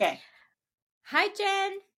Okay. Hi,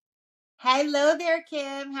 Jen. Hello there,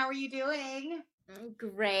 Kim. How are you doing?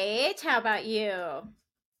 Great. How about you?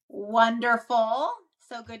 Wonderful.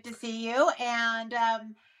 So good to see you. And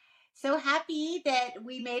so happy that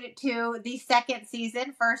we made it to the second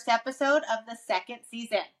season, first episode of the second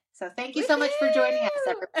season. So thank you so much for joining us,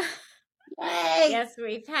 everyone. Woohoo! Yay. Yes,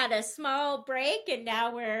 we've had a small break and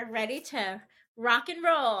now we're ready to rock and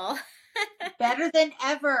roll. Better than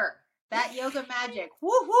ever. That yoga magic.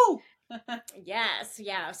 Woohoo.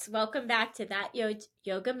 Yes. Welcome back to that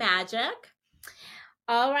yoga magic.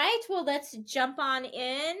 All right, well, let's jump on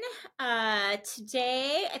in.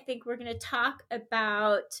 Today, I think we're going to talk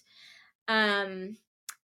about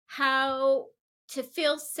how to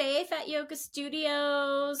feel safe at yoga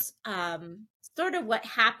studios, sort of what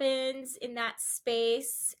happens in that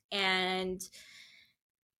space, and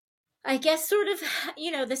I guess sort of,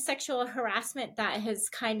 the sexual harassment that has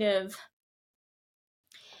kind of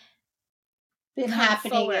Been come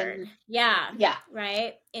happening forward. Yeah, yeah.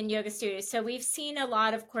 right, in yoga studios. So we've seen a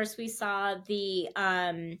lot, of course, we saw the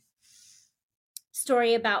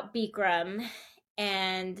story about Bikram,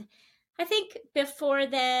 and I think before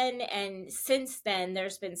then and since then,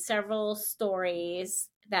 there's been several stories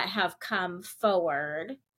that have come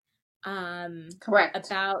forward Correct.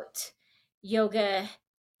 about yoga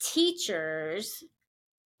teachers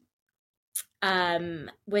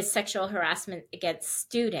with sexual harassment against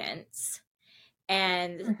students.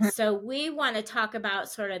 And so we want to talk about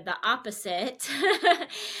sort of the opposite,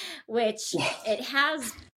 which it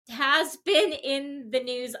has been in the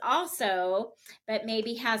news also, but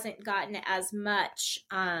maybe hasn't gotten as much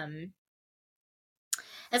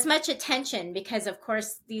attention because of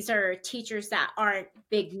course these are teachers that aren't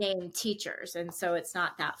big name teachers, and so it's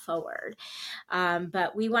not that forward.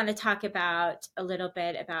 But we want to talk about a little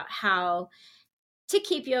bit about how to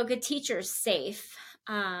keep yoga teachers safe.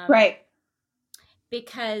 Right.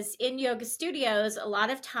 Because in yoga studios, a lot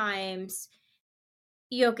of times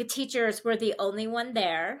yoga teachers were the only one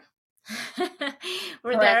there.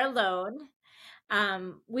 We're there alone.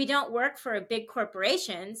 We don't work for a big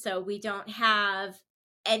corporation, so we don't have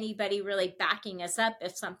anybody really backing us up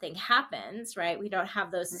if something happens, right? We don't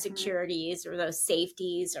have those securities or those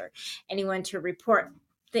safeties or anyone to report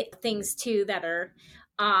things to that are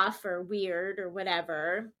off or weird or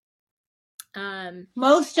whatever.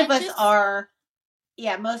 Most of us are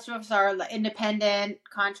independent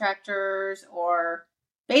contractors or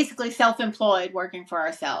basically self-employed working for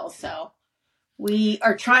ourselves. So we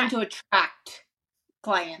are trying to attract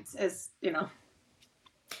clients, as you know.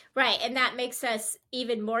 Right. And that makes us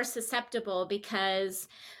even more susceptible because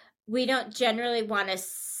we don't generally want to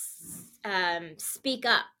speak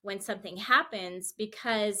up when something happens,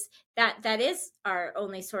 because that is our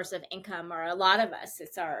only source of income, or a lot of us,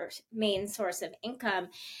 it's our main source of income.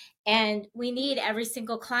 And we need every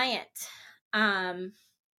single client. And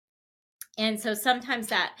so sometimes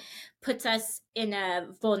that puts us in a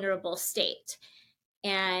vulnerable state.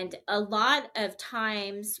 And a lot of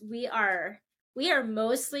times we are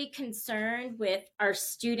mostly concerned with our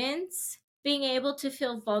students being able to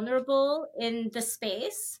feel vulnerable in the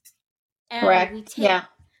space. And Correct. we take,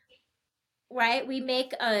 right, we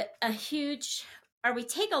make a huge, or we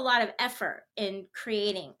take a lot of effort in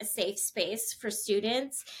creating a safe space for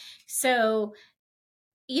students. So,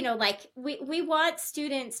 like we want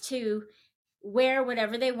students to wear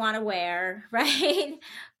whatever they want to wear, right?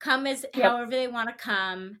 Come as however they want to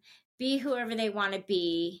come, be whoever they want to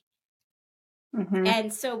be.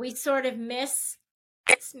 And so we sort of miss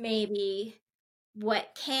maybe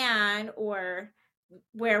what can, or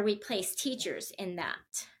where we place teachers in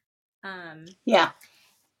that.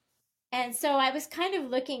 And so I was kind of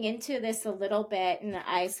looking into this a little bit, and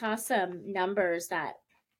I saw some numbers that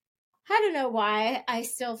I don't know why I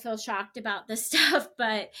still feel shocked about this stuff,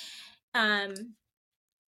 but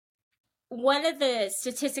one of the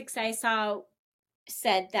statistics I saw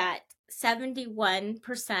said that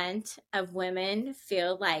 71% of women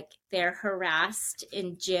feel like they're harassed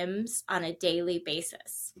in gyms on a daily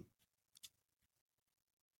basis.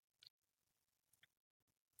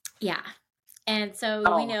 Yeah. And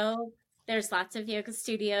so we know there's lots of yoga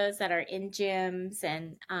studios that are in gyms,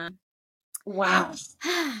 and wow. It's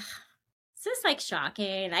just like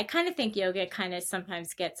shocking. I kind of think yoga kind of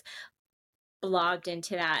sometimes gets blogged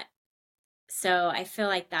into that. So I feel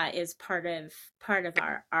like that is part of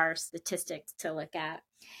our statistics to look at.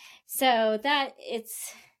 So that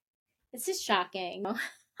it's just shocking.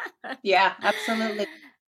 Yeah, absolutely.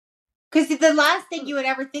 Because the last thing you would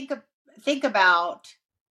ever think about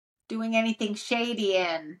doing anything shady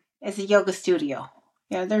in is a yoga studio.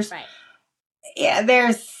 There's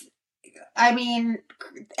I mean,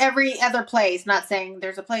 every other place, not saying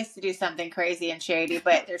there's a place to do something crazy and shady,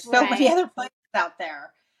 but there's so many Right. other places out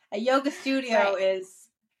there. A yoga studio Right. is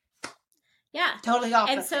Yeah. totally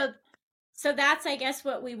And opposite. so that's, I guess,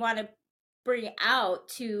 what we want to bring out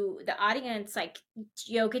to the audience, like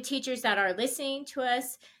yoga teachers that are listening to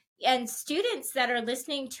us and students that are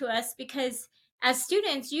listening to us, because as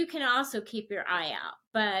students, you can also keep your eye out.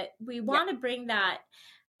 But we want to bring that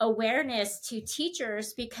awareness to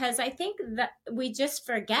teachers, because I think that we just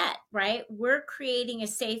forget, right? We're creating a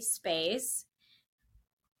safe space,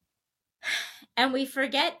 and we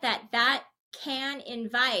forget that that can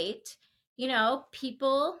invite,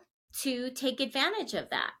 people to take advantage of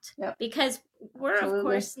that. Yep. Because we're, of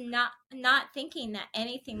Absolutely. course, not thinking that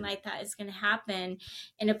anything like that is going to happen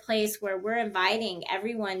in a place where we're inviting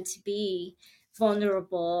everyone to be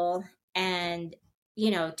vulnerable and,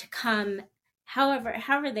 to come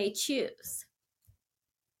however they choose.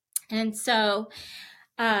 And so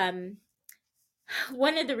one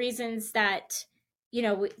of the reasons that,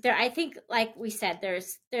 I think, like we said,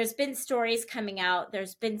 there's been stories coming out,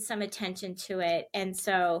 there's been some attention to it. And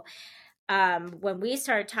so when we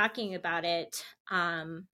started talking about it,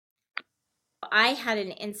 I had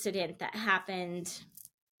an incident that happened,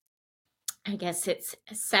 I guess it's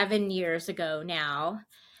 7 years ago now.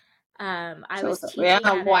 I was teaching a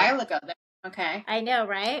at while ago then. Okay. I know,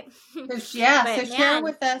 right? So But share man,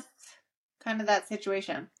 with us kind of that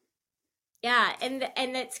situation. yeah, and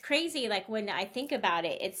it's crazy. Like when I think about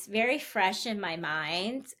it, it's very fresh in my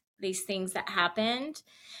mind, these things that happened.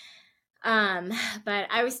 But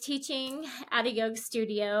I was teaching at a yoga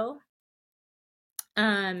studio,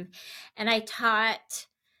 and I taught.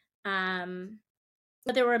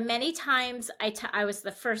 But there were many times I was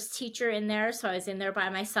the first teacher in there, so I was in there by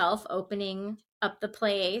myself, opening up the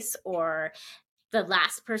place, or the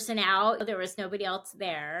last person out. There was nobody else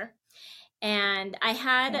there, and I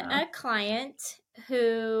had a client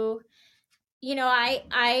who,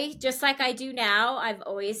 I just like I do now, I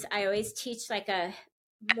always teach like a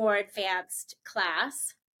more advanced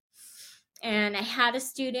class. And I had a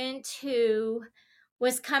student who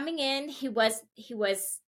was coming in. He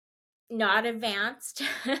was not advanced.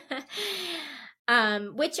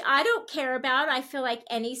 Which I don't care about. I feel like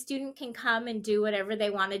any student can come and do whatever they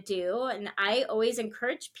want to do. And I always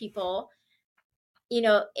encourage people,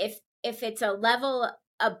 if it's a level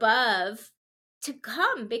above, to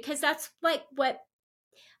come, because that's like what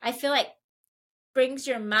I feel like brings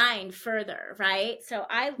your mind further, right? So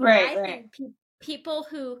I think people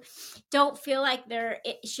who don't feel like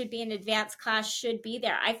it should be an advanced class should be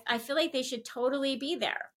there. I feel like they should totally be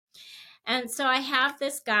there. And so I have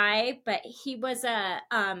this guy, but he was I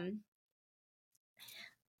don't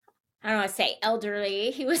want to say elderly.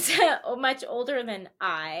 He was much older than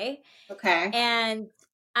I. Okay. And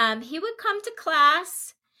he would come to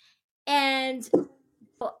class, and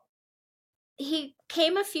he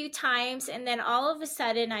came a few times, and then all of a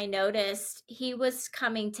sudden I noticed he was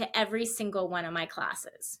coming to every single one of my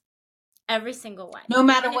classes. Every single one. No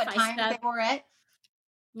matter what time they were at?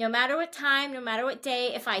 No matter what time, no matter what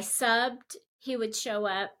day. If I subbed, he would show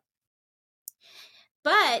up.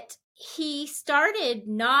 But he started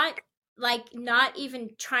not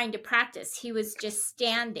even trying to practice. He was just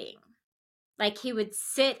standing. Like he would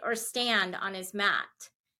sit or stand on his mat.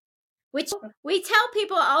 Which we tell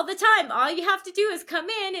people all the time. All you have to do is come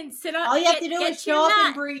in and sit on. All you have to do is show up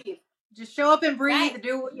and breathe. Just show up and breathe. Right.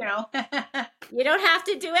 Do You don't have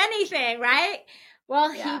to do anything, right?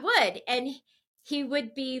 Well, yeah. He would, and he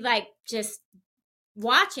would be like just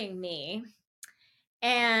watching me,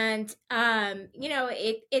 and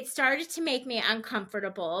it started to make me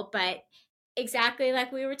uncomfortable. But exactly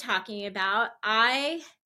like we were talking about, I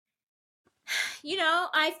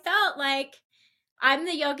felt like I'm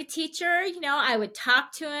the yoga teacher. I would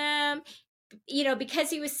talk to him, because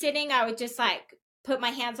he was sitting, I would just like put my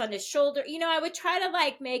hands on his shoulder. I would try to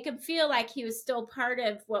like make him feel like he was still part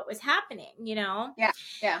of what was happening,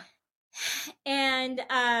 Yeah. And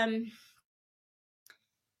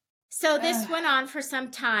so this went on for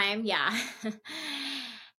some time. Yeah.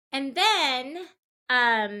 And then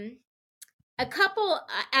a couple,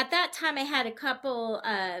 at that time I had a couple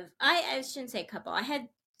of, I shouldn't say a couple, I had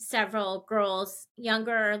several girls,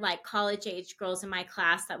 younger, like college age girls in my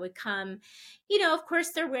class that would come. Of course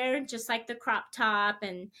they're wearing just like the crop top,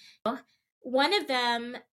 and one of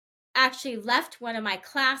them actually left one of my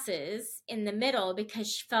classes in the middle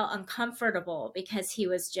because she felt uncomfortable because he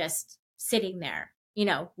was just sitting there,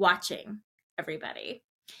 watching everybody.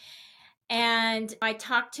 And I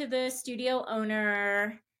talked to the studio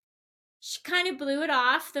owner. She kind of blew it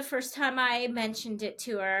off the first time I mentioned it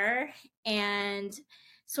to her. And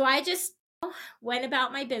So I just went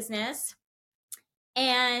about my business.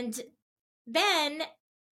 And then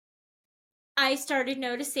I started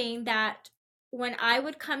noticing that when I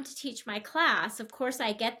would come to teach my class, of course,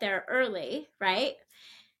 I get there early, right?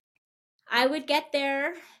 I would get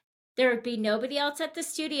there. There would be nobody else at the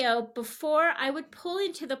studio before I would pull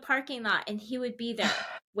into the parking lot, and he would be there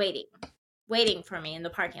waiting for me in the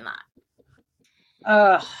parking lot.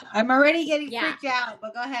 I'm already getting Yeah. freaked out,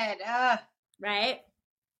 but go ahead. Right.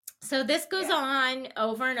 So this goes on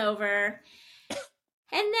over and over.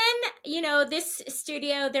 And then, this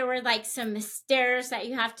studio, there were like some stairs that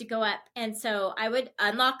you have to go up. And so I would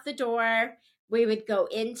unlock the door. We would go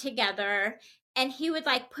in together, and he would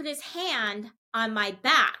like put his hand on my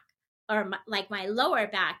back, or my lower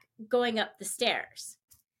back, going up the stairs.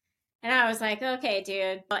 And I was like, okay,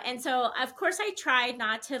 dude. And so, of course, I tried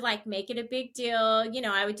not to like make it a big deal.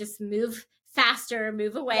 I would just move faster,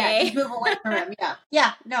 move away. Yeah, just move away from him. Yeah.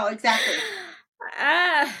 Yeah, no, exactly.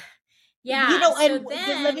 Yeah. And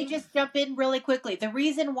let me just jump in really quickly. The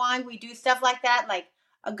reason why we do stuff like that, like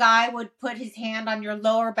a guy would put his hand on your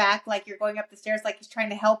lower back, like you're going up the stairs, like he's trying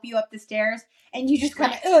to help you up the stairs, and you just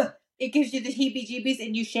kind of, it gives you the heebie-jeebies,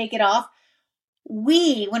 and you shake it off.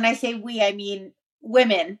 When I say we, I mean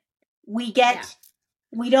women. We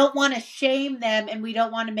don't want to shame them, and we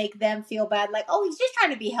don't want to make them feel bad. Like, oh, he's just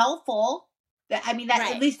trying to be helpful. I mean,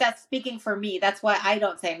 at least that's speaking for me. That's why I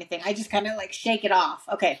don't say anything. I just kind of like shake it off.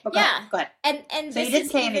 Okay, but go ahead. And so this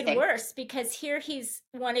is even worse, because here he's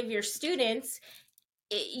one of your students.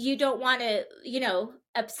 You don't want to,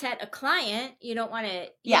 upset a client. You don't want to,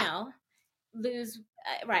 lose.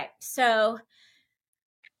 Right. So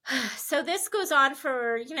this goes on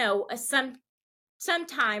for, some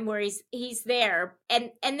time where he's there,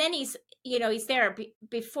 and then he's there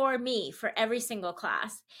before me for every single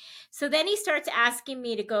class. So then he starts asking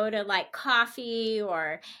me to go to like coffee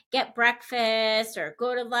or get breakfast or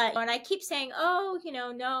go to lunch, and I keep saying, no,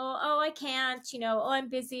 I can't, I'm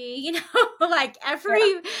busy, like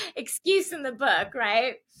every excuse in the book,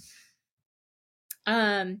 right?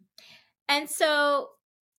 And so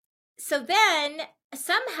then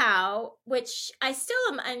somehow, which I still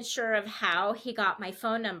am unsure of how he got my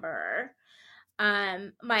phone number.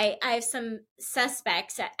 I have some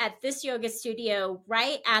suspects at this yoga studio.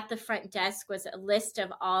 Right at the front desk was a list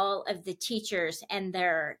of all of the teachers and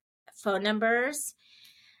their phone numbers,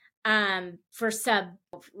 for sub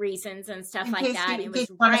reasons and stuff like that. It was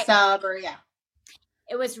right, sub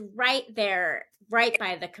it was right there, right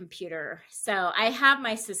by the computer. So I have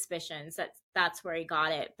my suspicions that that's where he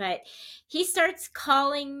got it. But he starts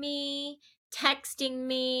calling me, texting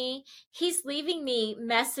me. He's leaving me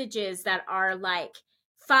messages that are like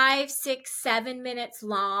 5, 6, 7 minutes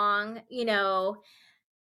long,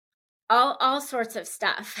 all sorts of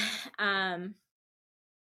stuff. And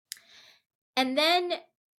then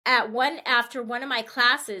after one of my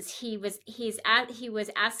classes, he was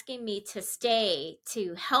asking me to stay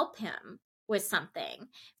to help him with something,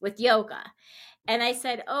 with yoga. And I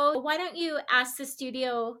said, oh, why don't you ask the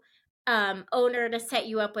studio owner to set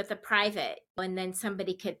you up with a private, and then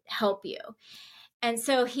somebody could help you. And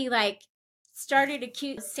so he like started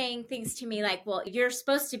saying things to me like, well, you're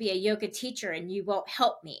supposed to be a yoga teacher and you won't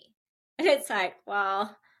help me. And it's like,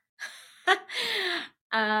 well, it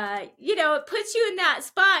puts you in that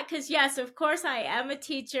spot, because yes, of course I am a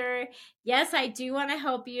teacher. Yes, I do want to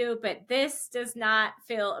help you, but this does not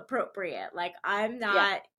feel appropriate. Like, I'm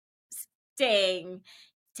not staying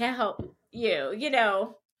to help you,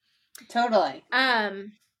 Totally.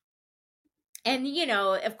 And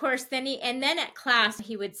of course, then at class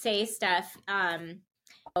he would say stuff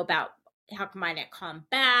about how come I didn't come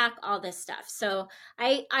back, all this stuff. So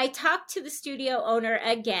I talked to the studio owner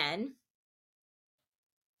again,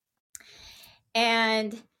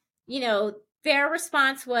 and their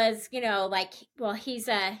response was, like, well, he's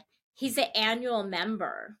an annual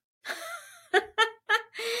member.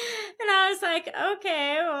 And I was like,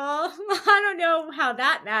 okay, well, I don't know how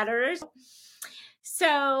that matters.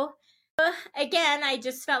 So again, I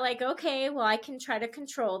just felt like, okay, well, I can try to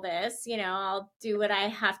control this. I'll do what I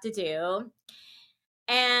have to do.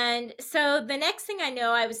 And so the next thing I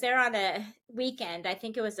know, I was there on a weekend. I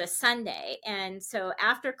think it was a Sunday. And so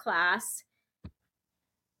after class,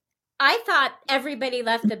 I thought everybody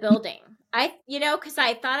left the building. Because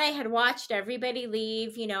I thought I had watched everybody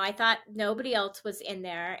leave. I thought nobody else was in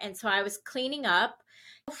there. And so I was cleaning up,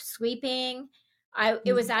 sweeping.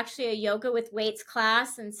 It was actually a yoga with weights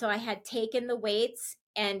class. And so I had taken the weights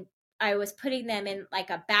and I was putting them in like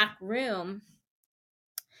a back room.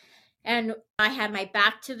 And I had my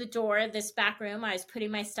back to the door of this back room. I was putting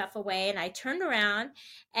my stuff away, and I turned around,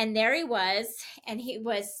 and there he was. And he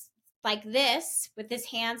was like this with his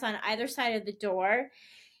hands on either side of the door.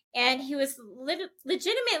 And he was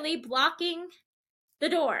legitimately blocking the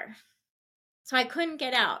door. So I couldn't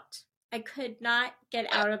get out. I could not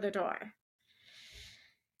get out of the door.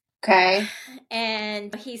 Okay.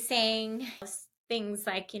 And he's saying things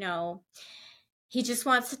like, he just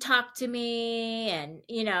wants to talk to me. And,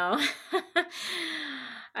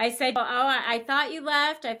 I said, oh, I thought you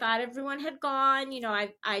left. I thought everyone had gone.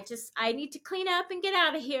 I need to clean up and get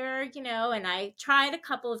out of here, and I tried a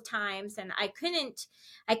couple of times, and I couldn't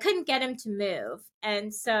get him to move.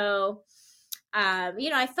 And so,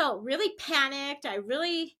 I felt really panicked. I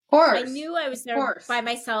knew I was there by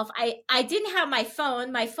myself. I didn't have my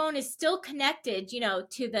phone. My phone is still connected,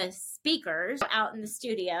 to the speakers out in the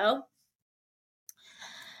studio.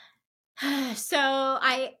 So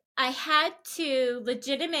I had to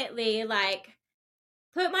legitimately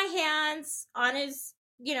put my hands on his,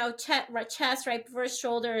 chest right before his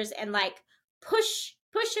shoulders and push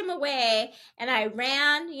him away. And I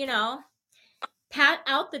ran, pat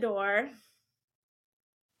out the door.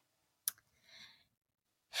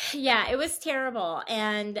 Yeah, it was terrible.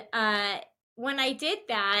 And when I did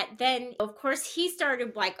that, then of course he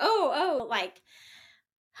started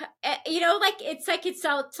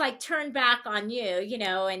it's turned back on you,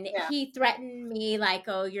 and he threatened me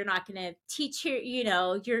oh, you're not going to teach here,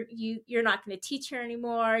 you're not going to teach here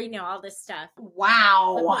anymore, all this stuff.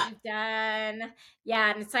 Wow. Look what you've done.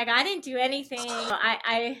 Yeah, and it's I didn't do anything.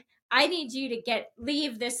 I need you to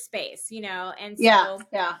leave this space, and so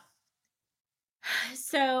yeah.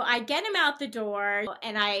 So I get him out the door,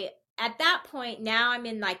 and at that point, now I'm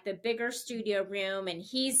in the bigger studio room, and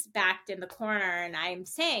he's backed in the corner, and I'm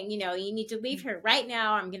saying, you need to leave here right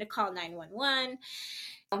now. I'm going to call 911.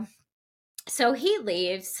 So he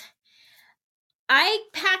leaves. I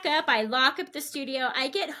pack up, I lock up the studio, I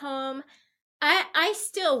get home. I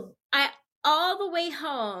all the way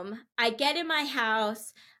home, I get in my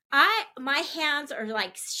house. My hands are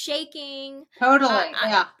shaking. Totally.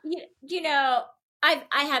 Yeah.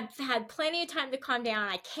 I have had plenty of time to calm down.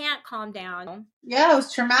 I can't calm down. Yeah, it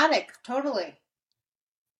was traumatic. Totally.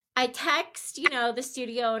 I text, the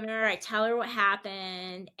studio owner. I tell her what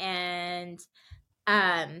happened, and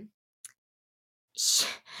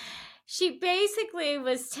she basically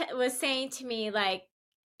was saying to me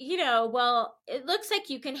well, it looks like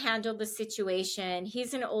you can handle the situation.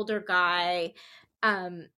 He's an older guy.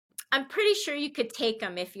 I'm pretty sure you could take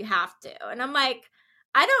him if you have to. And I'm like,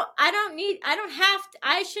 I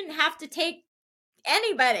shouldn't have to take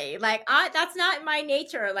anybody. That's not my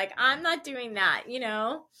nature. I'm not doing that,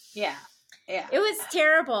 Yeah. Yeah. It was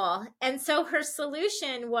terrible. And so her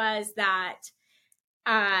solution was that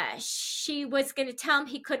she was going to tell him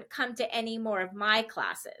he couldn't come to any more of my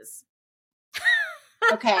classes.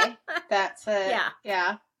 Okay. That's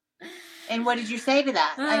yeah. And what did you say to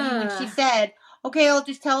that? I mean, when she said, okay, I'll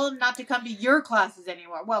just tell him not to come to your classes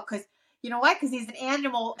anymore. Well, because you know what? Because he's an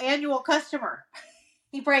annual customer.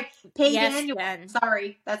 He paid annual. Ben.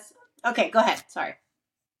 Sorry. That's okay. Go ahead. Sorry.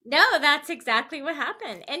 No, that's exactly what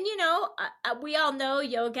happened. And, we all know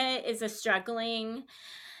yoga is a struggling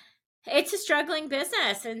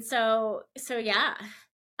business. And so yeah.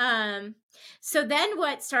 So then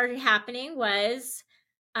what started happening was,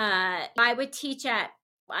 I would teach at,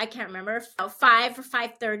 I can't remember, 5 or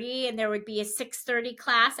 5:30, and there would be a 6:30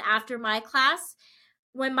 class after my class.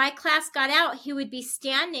 When my class got out, he would be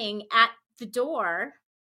standing at the door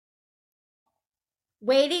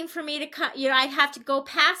waiting for me to come. I'd have to go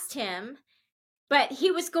past him, but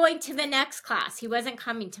he was going to the next class. He wasn't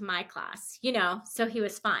coming to my class, so he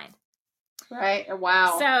was fine. Right.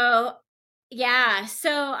 Wow. So, yeah.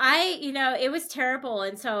 So it was terrible.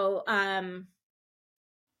 And so,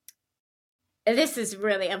 this is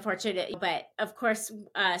really unfortunate, but of course,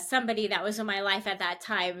 somebody that was in my life at that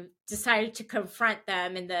time decided to confront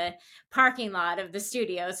them in the parking lot of the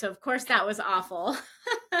studio. So of course that was awful,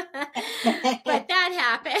 but that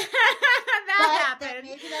happened. Happened.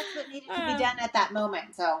 Maybe that's what needed to be done at that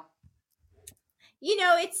moment. So,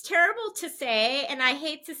 it's terrible to say, and I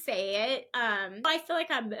hate to say it. I feel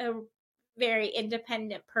like I'm a very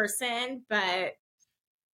independent person, but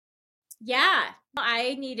yeah,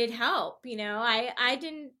 I needed help.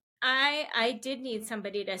 I did need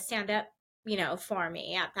somebody to stand up, for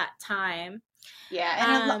me at that time.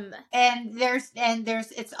 Yeah. And there's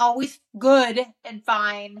it's always good and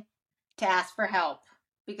fine to ask for help,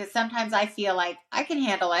 because sometimes I feel like I can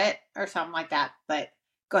handle it or something like that, but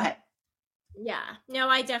go ahead. Yeah, no,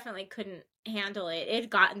 I definitely couldn't handle it. It had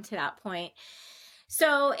gotten to that point.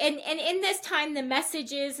 So, and in this time, the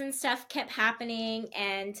messages and stuff kept happening,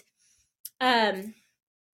 and um,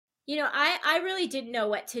 I really didn't know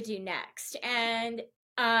what to do next, and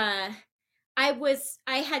I was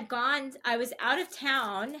out of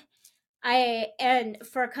town. And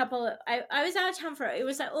for a couple of, I was out of town for, it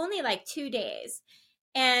was only like 2 days,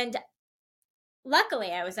 and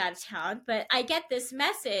luckily I was out of town, but I get this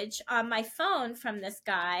message on my phone from this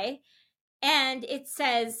guy, and it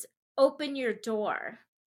says, "Open your door."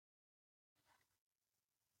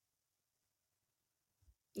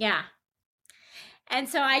 Yeah. And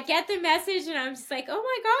so I get the message, and I'm just like, "Oh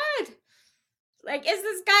my God. Like, is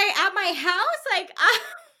this guy at my house?" Like,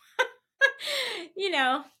 you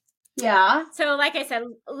know. Yeah. So like I said,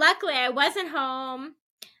 luckily I wasn't home.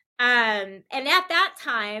 And at that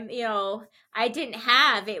time, I didn't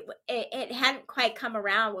have it, it hadn't quite come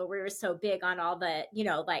around where we were so big on all the,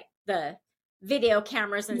 like the video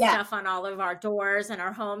cameras and Yeah. stuff on all of our doors and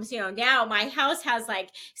our homes. Now my house has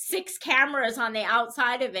like 6 cameras on the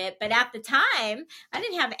outside of it, but at the time I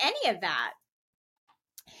didn't have any of that.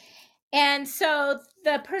 And so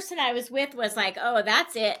the person I was with was like, "Oh,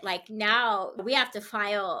 that's it. Like, now we have to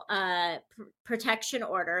file a protection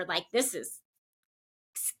order. Like, this is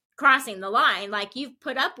crossing the line. Like, you've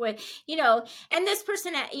put up with, and this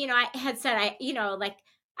person, I had said, like,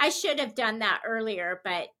 I should have done that earlier.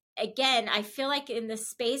 But again, I feel like in the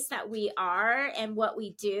space that we are and what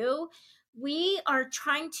we do, we are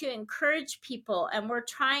trying to encourage people, and we're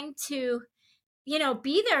trying to,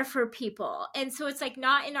 be there for people. And so it's like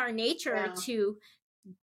not in our nature to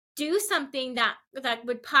do something that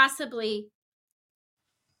would possibly,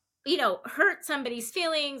 hurt somebody's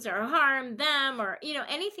feelings or harm them, or,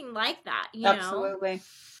 anything like that, Absolutely.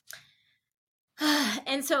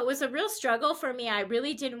 And so it was a real struggle for me. I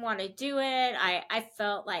really didn't want to do it. I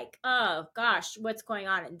felt like, oh gosh, what's going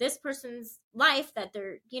on in this person's life, that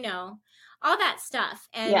they're, all that stuff.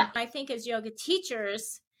 And I think as yoga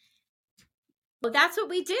teachers, well, that's what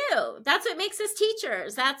we do. That's what makes us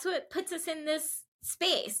teachers. That's what puts us in this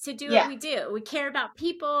space to do what we do. We care about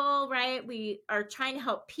people, right? We are trying to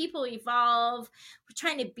help people evolve. We're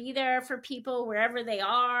trying to be there for people wherever they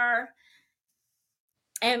are.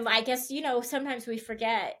 And I guess, sometimes we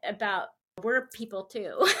forget about, we're people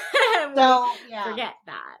too. So, forget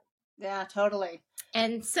that. Yeah, totally.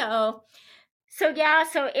 And so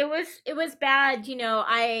it was bad.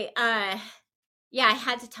 I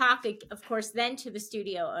had to talk, of course, then to the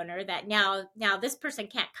studio owner that now this person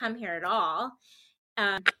can't come here at all.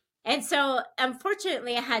 And so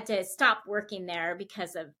unfortunately I had to stop working there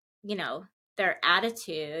because of, their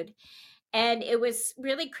attitude. And it was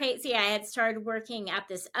really crazy. I had started working at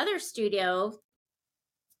this other studio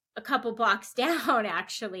a couple blocks down,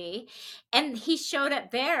 actually. And he showed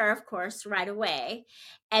up there, of course, right away.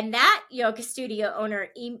 And that yoga studio owner,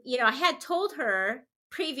 I had told her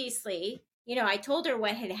previously, I told her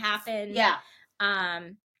what had happened. Yeah.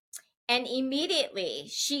 And immediately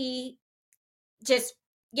she just,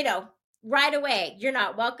 right away, "You're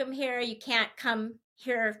not welcome here. You can't come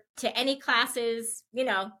here to any classes.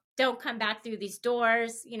 Don't come back through these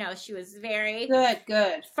doors." She was very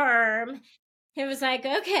good firm. It was like,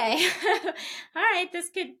 okay, all right, this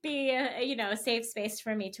could be a safe space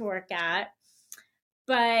for me to work at.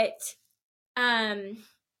 But,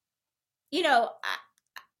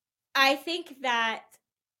 I think that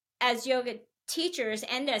as yoga teachers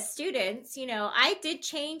and as students, I did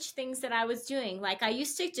change things that I was doing. Like, I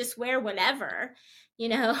used to just wear whatever,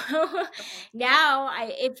 now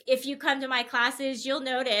if you come to my classes, you'll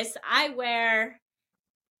notice I wear,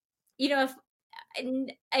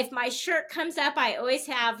 if my shirt comes up, I always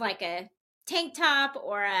have like a tank top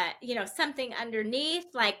or something underneath.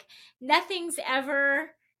 Like, nothing's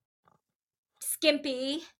ever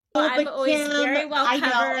skimpy. I'm always very well covered.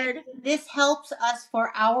 I know. This helps us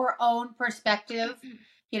for our own perspective,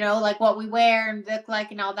 like what we wear and look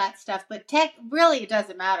like and all that stuff. But really, it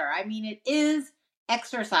doesn't matter. I mean, it is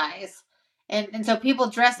exercise. And so people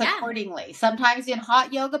dress accordingly. Sometimes in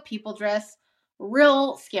hot yoga, people dress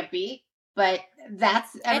real skimpy, but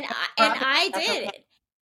that's... And I did. Okay.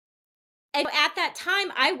 And at that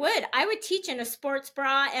time, I would teach in a sports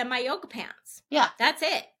bra and my yoga pants. Yeah. That's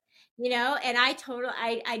it. And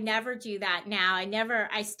I never do that now.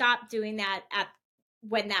 I stopped doing that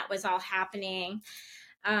when that was all happening.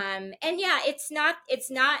 And yeah, it's not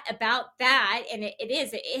about that. And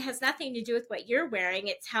it has nothing to do with what you're wearing.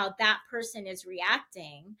 It's how that person is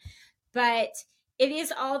reacting. But it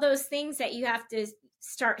is all those things that you have to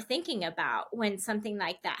start thinking about when something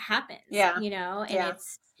like that happens. Yeah. And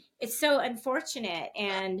it's so unfortunate.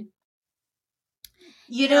 And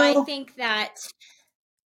I think that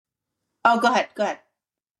Oh, go ahead. Go ahead.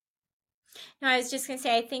 No, I was just going to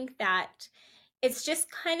say, I think that it's just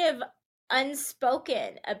kind of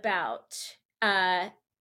unspoken about.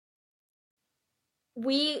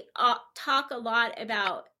 We talk a lot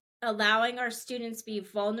about allowing our students be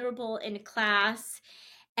vulnerable in class,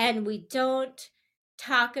 and we don't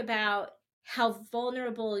talk about how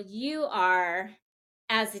vulnerable you are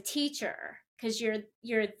as a teacher, because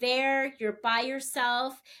you're there, you're by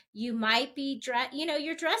yourself, you might be dressed,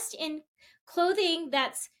 you're dressed in clothing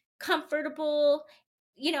that's comfortable,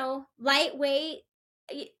 lightweight,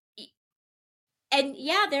 and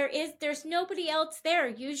yeah, there's nobody else there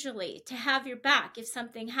usually to have your back if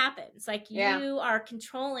something happens. Like, Yeah. you are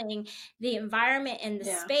controlling the environment and the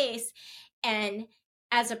Yeah. space. And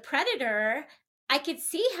as a predator, I could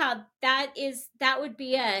see how that would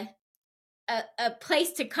be a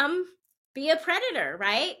place to come be a predator,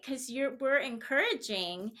 right? Because we're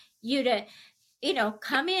encouraging you to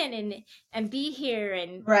come in and be here,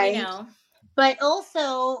 and Right. But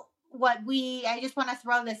also, I just want to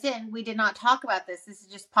throw this in. We did not talk about this. This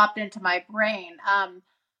just popped into my brain.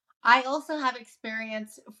 I also have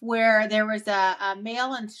experience where there was a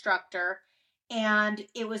male instructor, and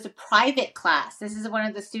it was a private class. This is one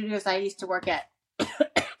of the studios I used to work at.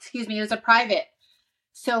 Excuse me. It was a private.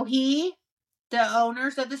 So the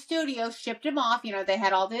owners of the studio shipped him off. They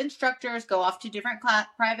had all the instructors go off to different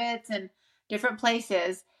privates and different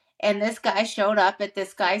places. And this guy showed up at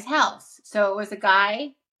this guy's house. So it was a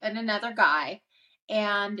guy and another guy.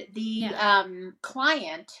 And the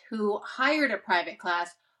client who hired a private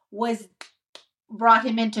class was brought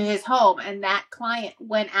him into his home. And that client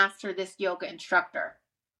went after this yoga instructor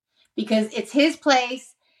because it's his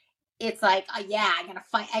place. It's like, oh, yeah, I'm gonna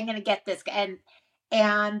fight. I'm gonna get this guy,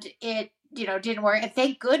 and it didn't work. And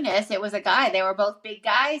thank goodness it was a guy. They were both big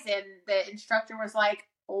guys, and the instructor was like,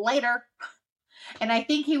 later. And I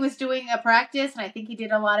think he was doing a practice, and I think he did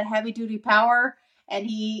a lot of heavy duty power, and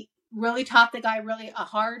he really taught the guy really a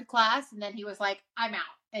hard class, and then he was like, I'm out,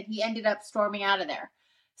 and he ended up storming out of there.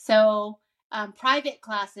 So private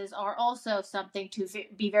classes are also something to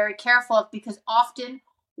be very careful of, because often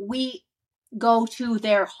we go to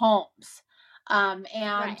their homes, and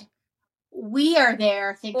Right. we are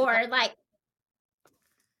there thinking,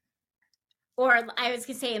 Or I was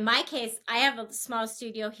gonna say, in my case, I have a small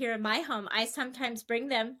studio here in my home. I sometimes bring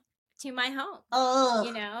them to my home. oh,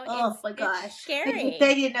 It's my gosh, they scary.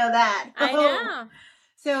 didn't know that. I know.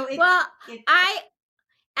 So Well, it I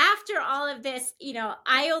after all of this,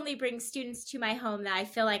 I only bring students to my home that I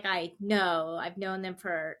feel like I've known them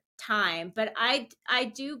for time, but I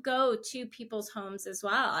do go to people's homes as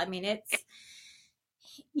well. I mean, it's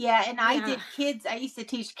Yeah, and I yeah. did kids. I used to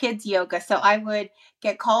teach kids yoga, so I would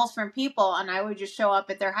get calls from people, and I would just show up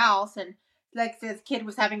at their house, and like this kid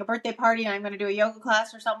was having a birthday party, and I'm going to do a yoga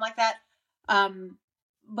class or something like that. Um,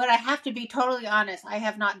 but I have to be totally honest. I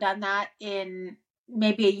have not done that in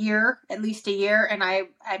maybe a year, at least a year, and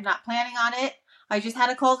I'm not planning on it. I just had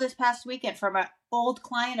a call this past weekend from an old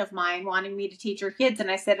client of mine wanting me to teach her kids,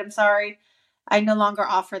 and I said, I'm sorry, I no longer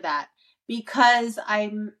offer that because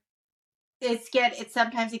it's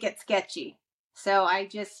sometimes it gets sketchy. So I'm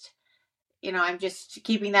just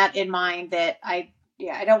keeping that in mind, that I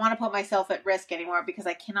don't want to put myself at risk anymore, because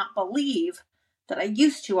I cannot believe that I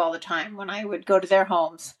used to all the time when I would go to their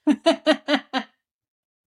homes.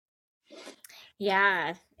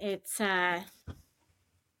 Yeah, it's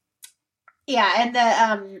Yeah, and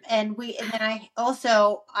then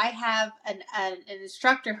I have an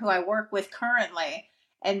instructor who I work with currently,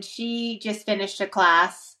 and she just finished a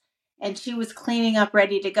class, and she was cleaning up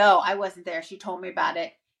ready to go. I wasn't there. She told me about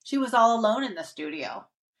it. She was all alone in the studio,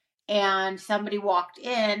 and somebody walked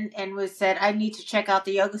in and said, I need to check out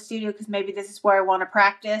the yoga studio because maybe this is where I want to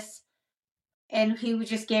practice. And he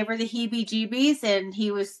just gave her the heebie jeebies, and he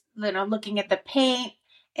was looking at the paint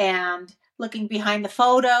and looking behind the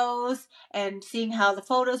photos and seeing how the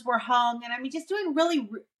photos were hung, and I mean just doing really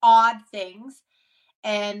odd things.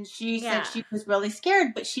 And she said yeah. she was really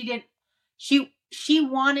scared, but she didn't she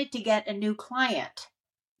wanted to get a new client.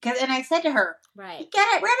 And I said to her, Right.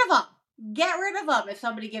 get rid of them. Get rid of them if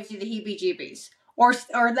somebody gives you the heebie-jeebies. Or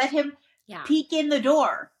let him Yeah. peek in the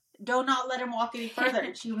door. Do not let him walk any further.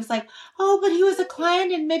 And she was like, oh, but he was a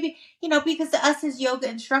client, and maybe, because to us as yoga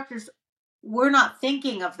instructors, we're not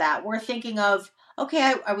thinking of that. We're thinking of,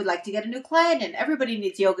 okay, I would like to get a new client, and everybody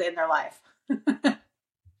needs yoga in their life.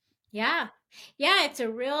 Yeah. Yeah, it's a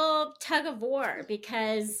real tug of war,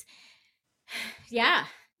 because yeah,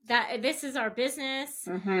 that this is our business,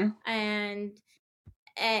 Mm-hmm. and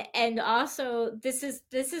and also this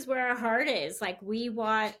is where our heart is. Like we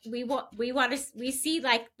see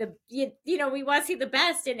like we want to see the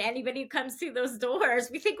best in anybody who comes through those doors.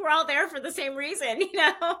 We think we're all there for the same reason, and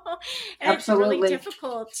it's really Absolutely.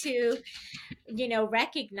 difficult to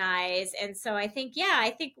recognize. And so I think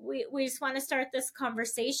we just want to start this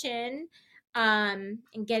conversation, and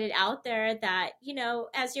get it out there that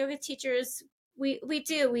as yoga teachers, we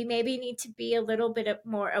maybe need to be a little bit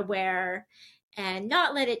more aware and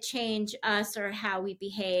not let it change us or how we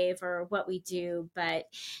behave or what we do, but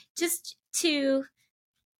just to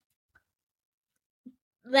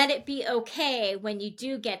let it be okay when you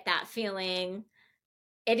do get that feeling.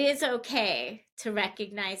 It is okay to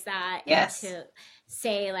recognize that and Yes. to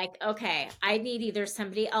say, like, okay, I need either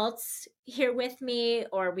somebody else here with me,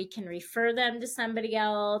 or we can refer them to somebody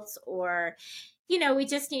else, or we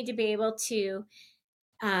just need to be able to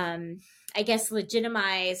I guess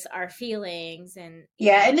legitimize our feelings. And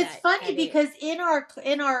Yeah, and it's that funny it because in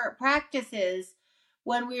our practices,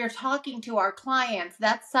 when we are talking to our clients,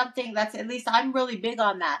 that's something that's, at least I'm really big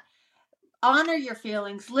on that. Honor your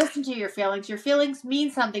feelings, listen to your feelings. Your feelings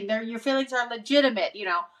mean something. Your feelings are legitimate.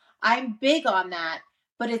 I'm big on that,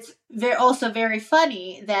 but it's also very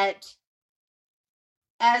funny that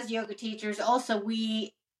as yoga teachers, also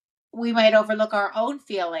we might overlook our own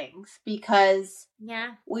feelings because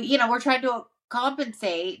yeah we're trying to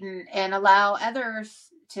compensate and allow others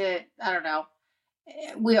to, I don't know,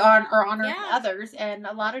 we are honoring yeah others, and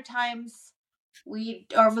a lot of times we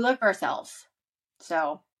overlook ourselves.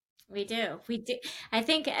 So we do. I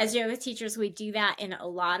think as yoga teachers we do that in a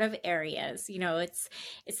lot of areas.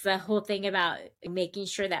 It's the whole thing about making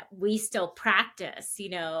sure that we still practice,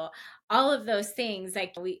 all of those things.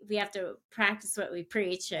 Like we have to practice what we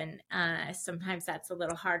preach, and sometimes that's a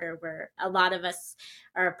little harder, where a lot of us,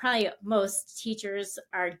 or probably most teachers,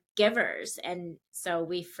 are givers, and so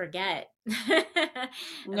we forget of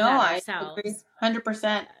no, that I agree ourselves.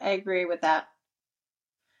 100%. I agree with that.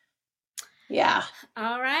 Yeah.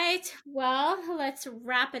 All right. Well, let's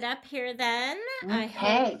wrap it up here then. I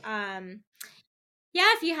hope, Okay.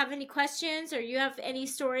 yeah, if you have any questions or you have any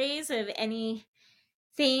stories of any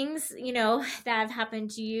things, that have happened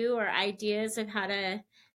to you, or ideas of how to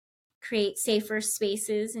create safer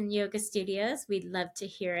spaces in yoga studios, we'd love to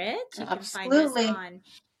hear it. You can find us Absolutely. on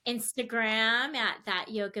Instagram at That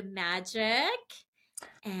Yoga Magic.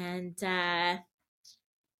 And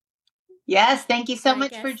Yes, thank you so I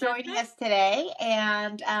much for guess that's joining it. us today.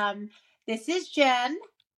 And this is Jen.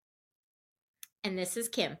 And this is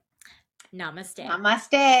Kim. Namaste.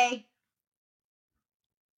 Namaste.